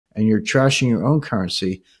and you're trashing your own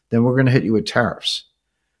currency, then we're going to hit you with tariffs.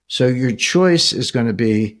 So your choice is going to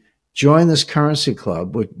be join this currency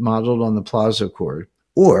club, which modeled on the Plaza Accord,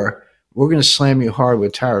 or we're going to slam you hard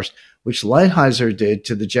with tariffs, which Lighthizer did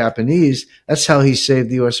to the Japanese. That's how he saved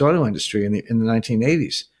the U.S. auto industry in the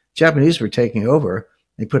 1980s. Japanese were taking over.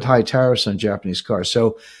 They put high tariffs on Japanese cars.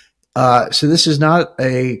 So this is not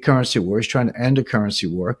a currency war. He's trying to end a currency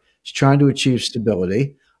war. He's trying to achieve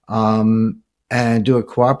stability and do it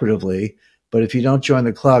cooperatively. But if you don't join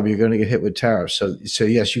the club, you're going to get hit with tariffs. So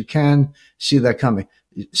yes, you can see that coming.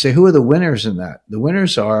 Say, who are the winners in that? The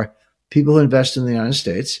winners are people who invest in the United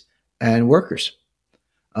States and workers.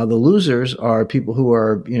 The losers are people who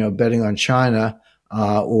are, betting on China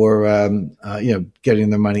or getting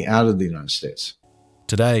their money out of the United States.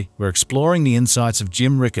 Today, we're exploring the insights of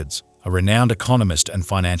Jim Rickards, a renowned economist and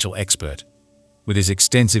financial expert. With his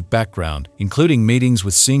extensive background, including meetings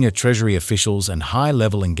with senior Treasury officials and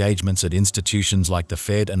high-level engagements at institutions like the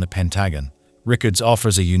Fed and the Pentagon, Rickards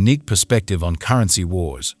offers a unique perspective on currency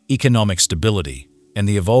wars, economic stability, and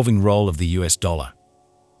the evolving role of the US dollar.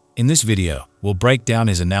 In this video, we'll break down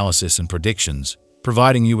his analysis and predictions,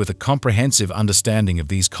 providing you with a comprehensive understanding of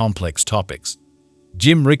these complex topics.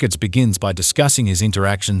 Jim Rickards begins by discussing his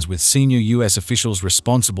interactions with senior US officials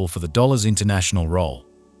responsible for the dollar's international role.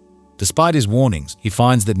 Despite his warnings, he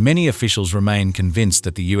finds that many officials remain convinced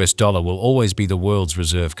that the US dollar will always be the world's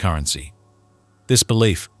reserve currency. This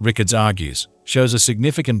belief, Rickards argues, shows a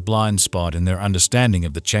significant blind spot in their understanding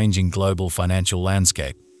of the changing global financial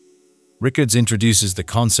landscape. Rickards introduces the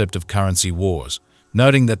concept of currency wars,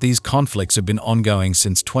 noting that these conflicts have been ongoing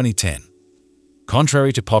since 2010.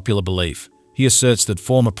 Contrary to popular belief, he asserts that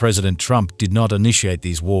former President Trump did not initiate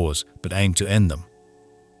these wars, but aimed to end them.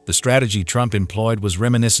 The strategy Trump employed was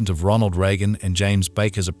reminiscent of Ronald Reagan and James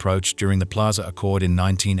Baker's approach during the Plaza Accord in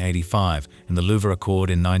 1985 and the Louvre Accord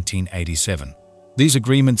in 1987. These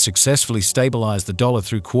agreements successfully stabilized the dollar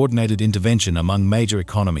through coordinated intervention among major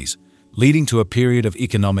economies, leading to a period of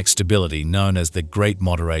economic stability known as the Great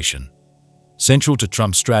Moderation. Central to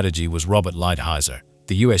Trump's strategy was Robert Lighthizer,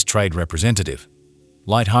 the U.S. trade representative.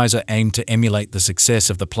 Lighthizer aimed to emulate the success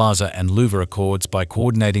of the Plaza and Louvre Accords by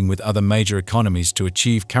coordinating with other major economies to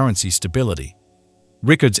achieve currency stability.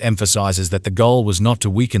 Rickards emphasizes that the goal was not to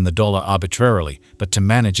weaken the dollar arbitrarily, but to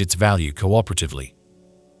manage its value cooperatively.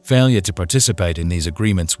 Failure to participate in these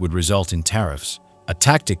agreements would result in tariffs, a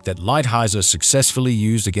tactic that Lighthizer successfully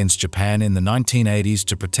used against Japan in the 1980s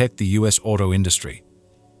to protect the U.S. auto industry.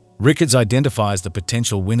 Rickards identifies the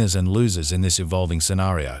potential winners and losers in this evolving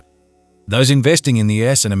scenario. Those investing in the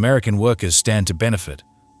U.S. and American workers stand to benefit,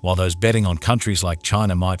 while those betting on countries like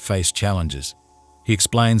China might face challenges. He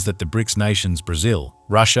explains that the BRICS nations Brazil,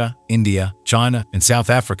 Russia, India, China, and South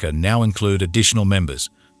Africa now include additional members,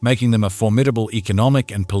 making them a formidable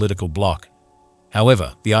economic and political bloc.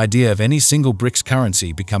 However, the idea of any single BRICS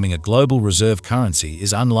currency becoming a global reserve currency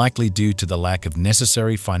is unlikely due to the lack of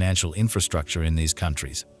necessary financial infrastructure in these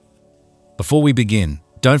countries. Before we begin,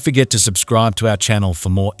 don't forget to subscribe to our channel for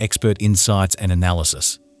more expert insights and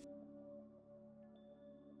analysis.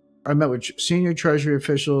 I met with senior Treasury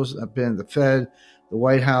officials. I've been at the Fed, the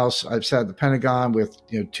White House. I've sat at the Pentagon with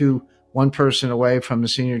one person away from the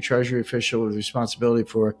senior Treasury official with responsibility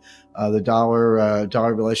for the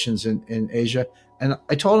dollar relations in Asia. And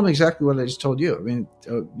I told them exactly what I just told you. I mean,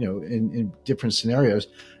 in different scenarios,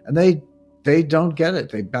 and they don't get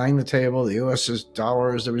it. They bang the table. The U.S.'s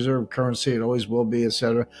dollar is the reserve currency. It always will be, et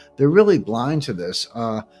cetera. They're really blind to this.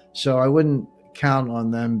 So I wouldn't count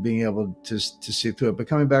on them being able to see through it. But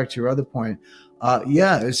coming back to your other point,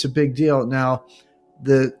 yeah, it's a big deal. Now,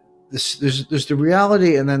 there's the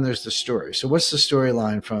reality, and then there's the story. So what's the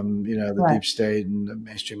storyline from the deep state and the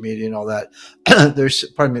mainstream media and all that?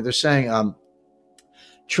 They're saying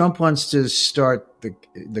Trump wants to start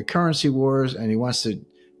the currency wars, and he wants to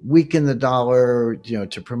weaken the dollar,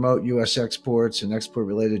 to promote U.S. exports and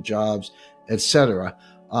export-related jobs, etc.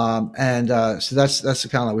 So that's the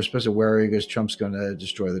kind of we're supposed to worry because Trump's going to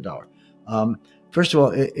destroy the dollar. First of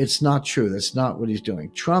all, it's not true. That's not what he's doing.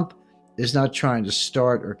 Trump is not trying to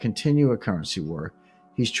start or continue a currency war.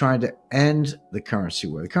 He's trying to end the currency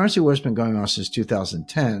war. The currency war has been going on since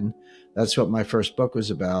 2010. That's what my first book was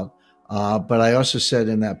about. But I also said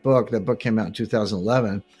in that book came out in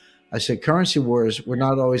 2011. I said currency wars, we're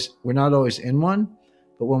not always in one,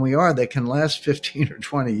 but when we are, they can last 15 or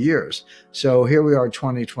 20 years. So here we are,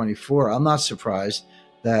 2024. I'm not surprised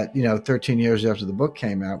that 13 years after the book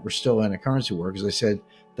came out, we're still in a currency war, because I said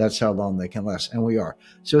that's how long they can last, and we are.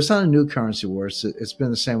 So it's not a new currency war. It's been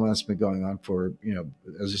the same one that's been going on for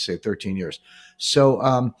as I say, 13 years. So,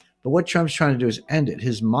 but what Trump's trying to do is end it.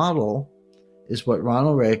 His model is what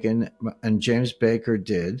Ronald Reagan and James Baker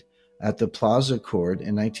did at the Plaza Accord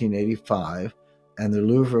in 1985 and the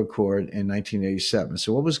Louvre Accord in 1987.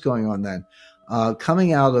 So what was going on then?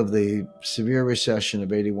 Coming out of the severe recession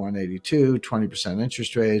of 81, 82, 20%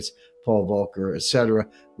 interest rates, Paul Volcker, et cetera,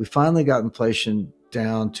 we finally got inflation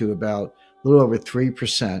down to about a little over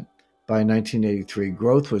 3% by 1983.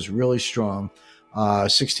 Growth was really strong,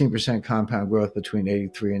 16% compound growth between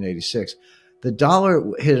 83 and 86. The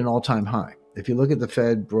dollar hit an all-time high. If you look at the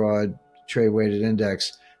Fed Broad Trade Weighted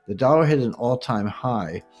Index, the dollar hit an all-time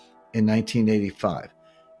high in 1985.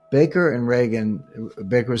 Baker and Reagan,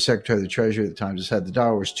 Baker was Secretary of the Treasury at the time, just said the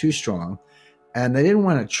dollar was too strong, and they didn't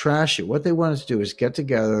want to trash it. What they wanted to do is get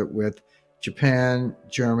together with Japan,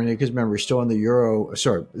 Germany, because remember, we're still in the euro.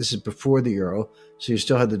 Sorry, this is before the euro, so you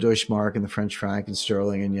still had the Deutsche Mark and the French franc and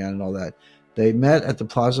sterling and yen and all that. They met at the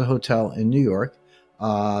Plaza Hotel in New York.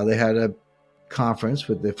 They had a conference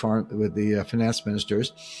with the finance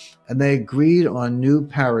ministers, and they agreed on new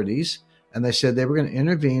parities, and they said they were going to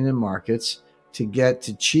intervene in markets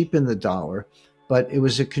to cheapen the dollar, but it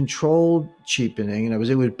was a controlled cheapening, and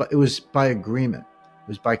it was by agreement, it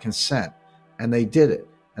was by consent, and they did it.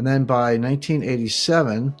 And then by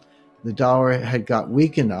 1987, the dollar had got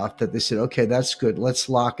weak enough that they said, okay, that's good, let's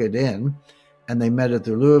lock it in. And they met at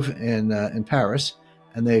the Louvre in Paris,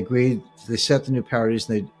 and they agreed. They set the new parities,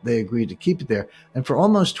 and they agreed to keep it there. And for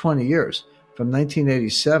almost 20 years, from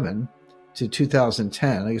 1987 to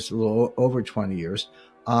 2010, I guess a little over 20 years,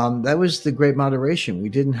 that was the Great Moderation. We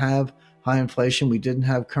didn't have high inflation. We didn't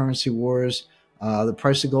have currency wars. The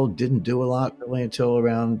price of gold didn't do a lot really until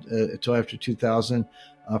after 2000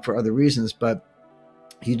 for other reasons. But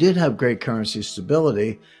you did have great currency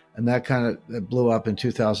stability, and that kind of blew up in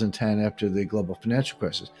 2010 after the global financial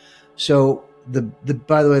crisis. So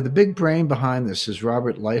by the way, the big brain behind this is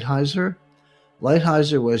Robert Lighthizer.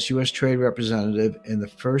 Lighthizer was U.S. Trade Representative in the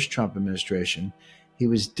first Trump administration. He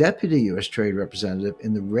was Deputy U.S. Trade Representative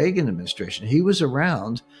in the Reagan administration. He was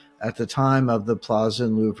around at the time of the Plaza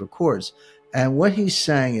and Louvre Accords. And what he's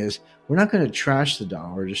saying is, we're not going to trash the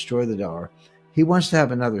dollar or destroy the dollar. He wants to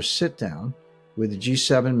have another sit down with the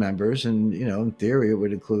G7 members, and in theory, it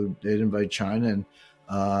would include, they'd invite China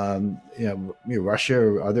and Russia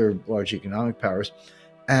or other large economic powers,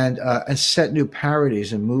 and set new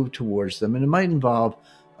parities and move towards them. And it might involve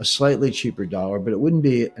a slightly cheaper dollar, but it wouldn't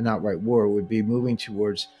be an outright war. It would be moving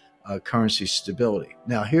towards currency stability.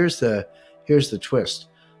 Now, here's the twist.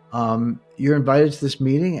 You're invited to this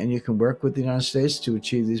meeting, and you can work with the United States to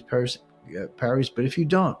achieve these parities. But if you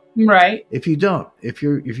don't, right? If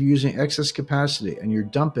you're using excess capacity and you're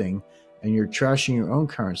dumping and you're trashing your own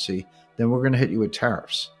currency, then we're going to hit you with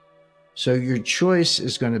tariffs. So your choice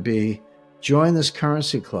is going to be join this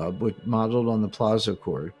currency club modeled on the Plaza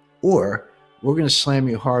Accord, or we're going to slam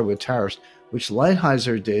you hard with tariffs, which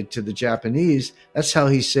Lighthizer did to the Japanese. That's how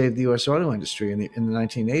he saved the U.S. auto industry in the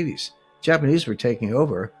 1980s. Japanese were taking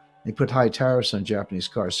over. They put high tariffs on Japanese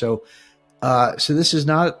cars. So this is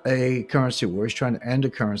not a currency war. He's trying to end a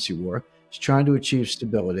currency war. He's trying to achieve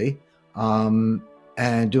stability and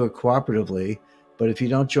do it cooperatively. But if you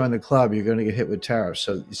don't join the club, you're going to get hit with tariffs.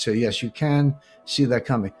 So yes, you can see that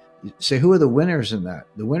coming. Say, who are the winners in that?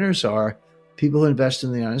 The winners are people who invest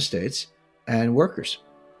in the United States and workers.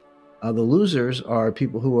 The losers are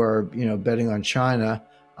people who are, betting on China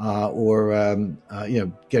or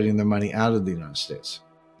getting their money out of the United States.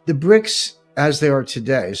 The BRICS, as they are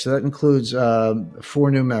today, so that includes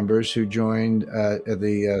 4 new members who joined at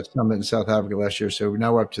the summit in South Africa last year. So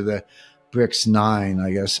now we're up to the BRICS 9,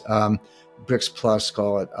 I guess, BRICS Plus,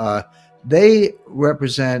 call it. They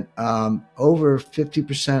represent over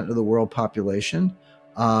 50% of the world population.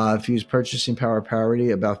 If you use purchasing power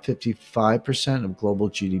parity, about 55% of global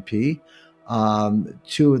GDP.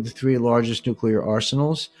 2 of the 3 largest nuclear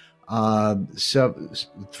arsenals. 3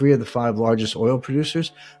 of the 5 largest oil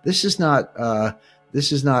producers. This is not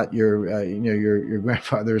your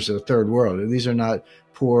grandfather's third world. These are not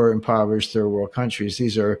poor, impoverished third world countries.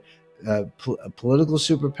 These are political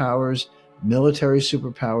superpowers, military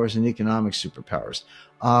superpowers, and economic superpowers.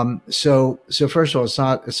 So first of all, it's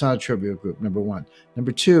not a trivial group. Number one.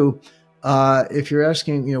 Number two, if you're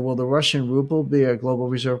asking, will the Russian ruble be a global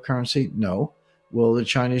reserve currency? No. Will the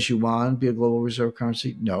Chinese yuan be a global reserve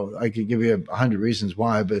currency? No. I could give you 100 reasons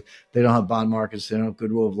why, but they don't have bond markets. They don't have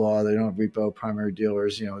good rule of law. They don't have repo, primary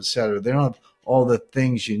dealers, et cetera. They don't have all the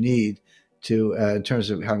things you need to, in terms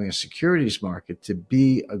of having a securities market, to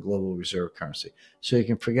be a global reserve currency. So you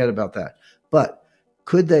can forget about that. But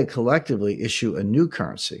could they collectively issue a new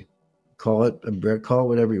currency? Call it a BRIC, call it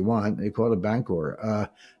whatever you want. They call it a Bancor,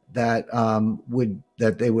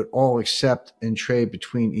 that they would all accept and trade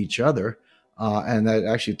between each other. and that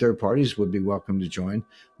actually third parties would be welcome to join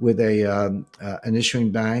with an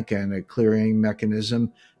issuing bank and a clearing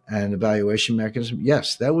mechanism and evaluation mechanism.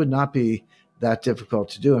 Yes, that would not be that difficult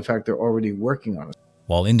to do. In fact, they're already working on it.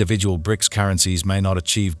 While individual BRICS currencies may not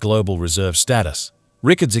achieve global reserve status,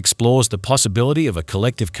 Rickards explores the possibility of a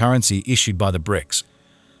collective currency issued by the BRICS.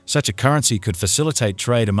 Such a currency could facilitate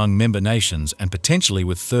trade among member nations and potentially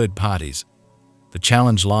with third parties. The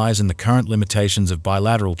challenge lies in the current limitations of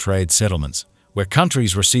bilateral trade settlements, where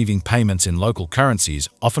countries receiving payments in local currencies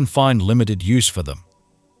often find limited use for them.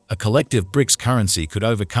 A collective BRICS currency could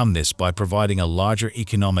overcome this by providing a larger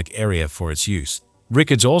economic area for its use.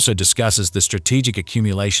 Rickards also discusses the strategic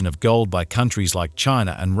accumulation of gold by countries like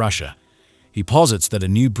China and Russia. He posits that a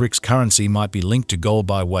new BRICS currency might be linked to gold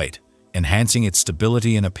by weight, enhancing its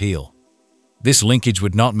stability and appeal. This linkage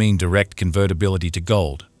would not mean direct convertibility to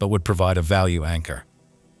gold, but would provide a value anchor.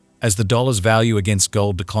 As the dollar's value against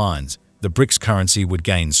gold declines, the BRICS currency would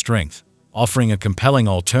gain strength, offering a compelling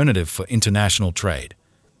alternative for international trade.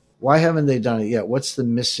 Why haven't they done it yet? What's the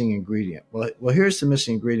missing ingredient? Well, here's the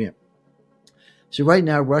missing ingredient. So right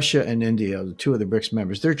now, Russia and India, the two of the BRICS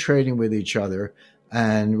members, they're trading with each other,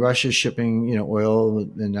 and Russia's shipping, oil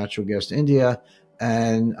and natural gas to India,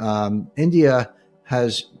 and India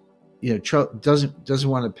has, doesn't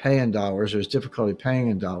want to pay in dollars, or has difficulty paying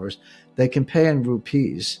in dollars. They can pay in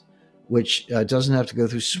rupees, which doesn't have to go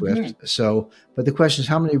through SWIFT. Mm-hmm. So, but the question is,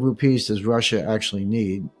 how many rupees does Russia actually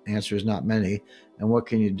need? The answer is not many. And what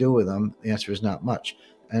can you do with them? The answer is not much.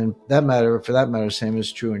 And for that matter, same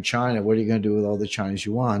is true in China. What are you going to do with all the Chinese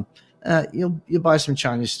yuan? You'll buy some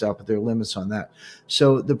Chinese stuff, but there are limits on that.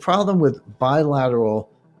 So the problem with bilateral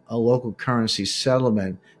local currency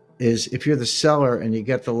settlement is, if you're the seller and you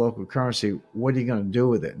get the local currency, what are you going to do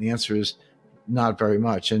with it? And the answer is not very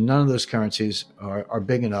much. And none of those currencies are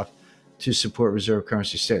big enough to support reserve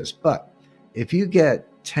currency status. But if you get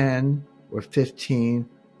 10 or 15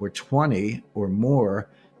 or 20 or more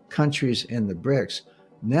countries in the BRICS,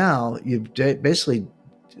 now you've basically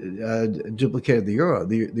duplicated the euro,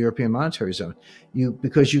 the European monetary zone,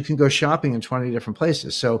 because you can go shopping in 20 different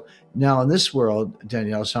places. So now in this world,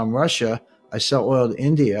 Danielle, so I'm Russia, I sell oil to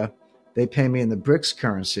India, they pay me in the BRICS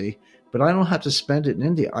currency, but I don't have to spend it in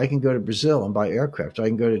India. I can go to Brazil and buy aircraft. I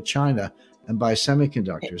can go to China and buy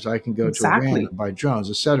semiconductors. I can go to Iran and buy drones,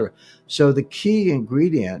 etc. So the key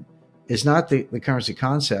ingredient is not the currency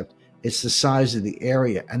concept, it's the size of the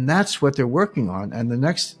area. And that's what they're working on. And the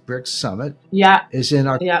next BRICS summit is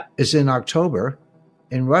in October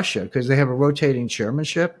in Russia, because they have a rotating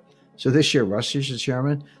chairmanship. So this year, Russia's the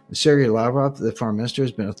chairman. Sergei Lavrov, the foreign minister,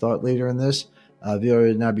 has been a thought leader in this.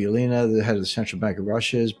 Viola Nabiulina, the head of the Central Bank of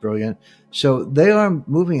Russia, is brilliant. So they are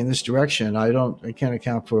moving in this direction. I can't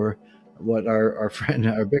account for what our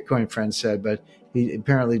Bitcoin friend said, but he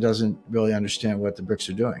apparently doesn't really understand what the BRICS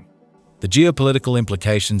are doing. The geopolitical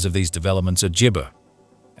implications of these developments are gibber.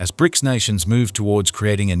 As BRICS nations move towards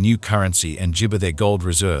creating a new currency and gibber their gold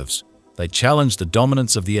reserves, they challenge the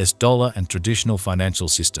dominance of the US dollar and traditional financial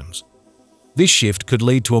systems. This shift could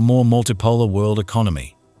lead to a more multipolar world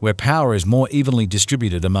economy, where power is more evenly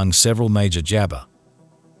distributed among several major jabber.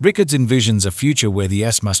 Rickards envisions a future where the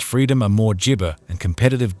US must freedom a more gibber and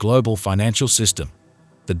competitive global financial system.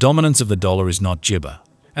 The dominance of the dollar is not gibber,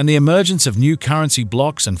 and the emergence of new currency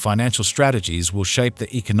blocks and financial strategies will shape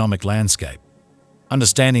the economic landscape.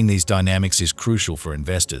 Understanding these dynamics is crucial for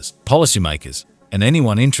investors, policymakers, and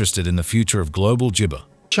anyone interested in the future of global gibber.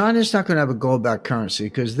 China's not going to have a gold-backed currency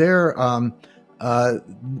because they're, by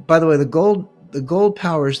the way, the gold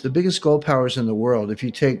powers, the biggest gold powers in the world, if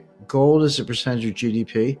you take gold as a percentage of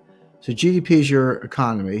GDP, so GDP is your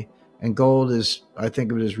economy, and gold is, I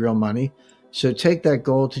think of it as real money. So take that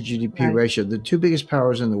gold to GDP ratio. The two biggest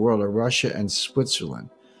powers in the world are Russia and Switzerland.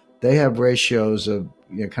 They have ratios of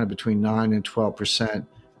kind of between 9 and 12%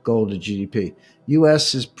 gold to GDP.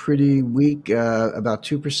 U.S. is pretty weak, about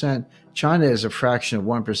 2%. China is a fraction of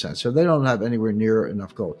 1%. So they don't have anywhere near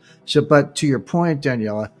enough gold. So, but to your point,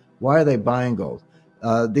 Daniela, why are they buying gold?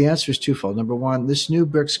 The answer is twofold. Number one, this new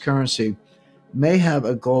BRICS currency may have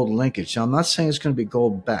a gold linkage. Now, I'm not saying it's going to be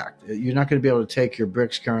gold backed. You're not going to be able to take your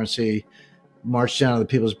BRICS currency, march down to the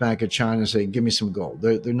People's Bank of China and say, give me some gold.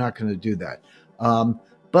 They're not going to do that.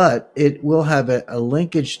 But it will have a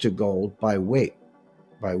linkage to gold by weight.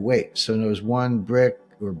 So there's one brick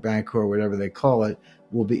or bank or whatever they call it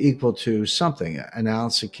will be equal to something, an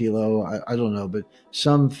ounce, a kilo, I don't know, but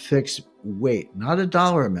some fixed weight, not a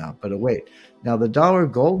dollar amount, but a weight. Now, the dollar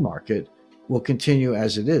gold market will continue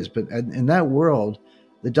as it is, but in that world,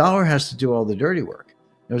 the dollar has to do all the dirty work.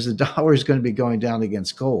 Because the dollar is going to be going down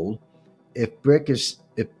against gold. If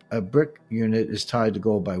a brick unit is tied to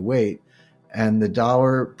gold by weight, and the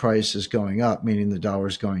dollar price is going up, meaning the dollar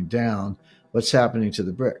is going down, what's happening to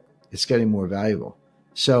the brick? It's getting more valuable.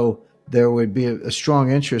 So there would be a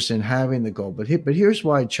strong interest in having the gold. But here's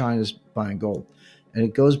why China's buying gold. And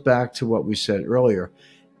it goes back to what we said earlier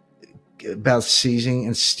about seizing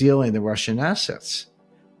and stealing the Russian assets.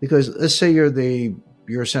 Because let's say you're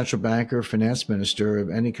a central banker, finance minister of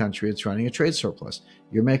any country that's running a trade surplus.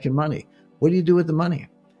 You're making money. What do you do with the money?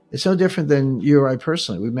 It's no different than you or I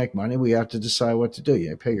personally. We make money. We have to decide what to do.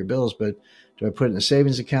 You pay your bills, but do I put it in a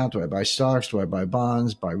savings account? Do I buy stocks? Do I buy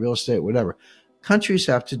bonds, buy real estate, whatever? Countries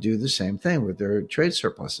have to do the same thing with their trade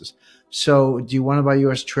surpluses. So do you want to buy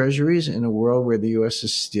U.S. treasuries in a world where the U.S.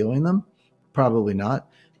 is stealing them? Probably not.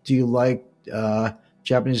 Do you like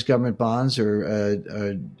Japanese government bonds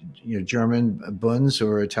or German bunds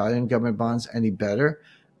or Italian government bonds any better?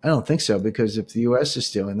 I don't think so, because if the U.S. is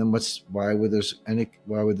stealing them, why would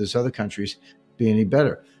those other countries be any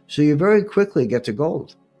better? So you very quickly get to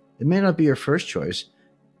gold. It may not be your first choice,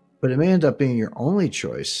 but it may end up being your only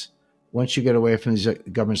choice once you get away from these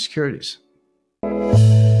government securities.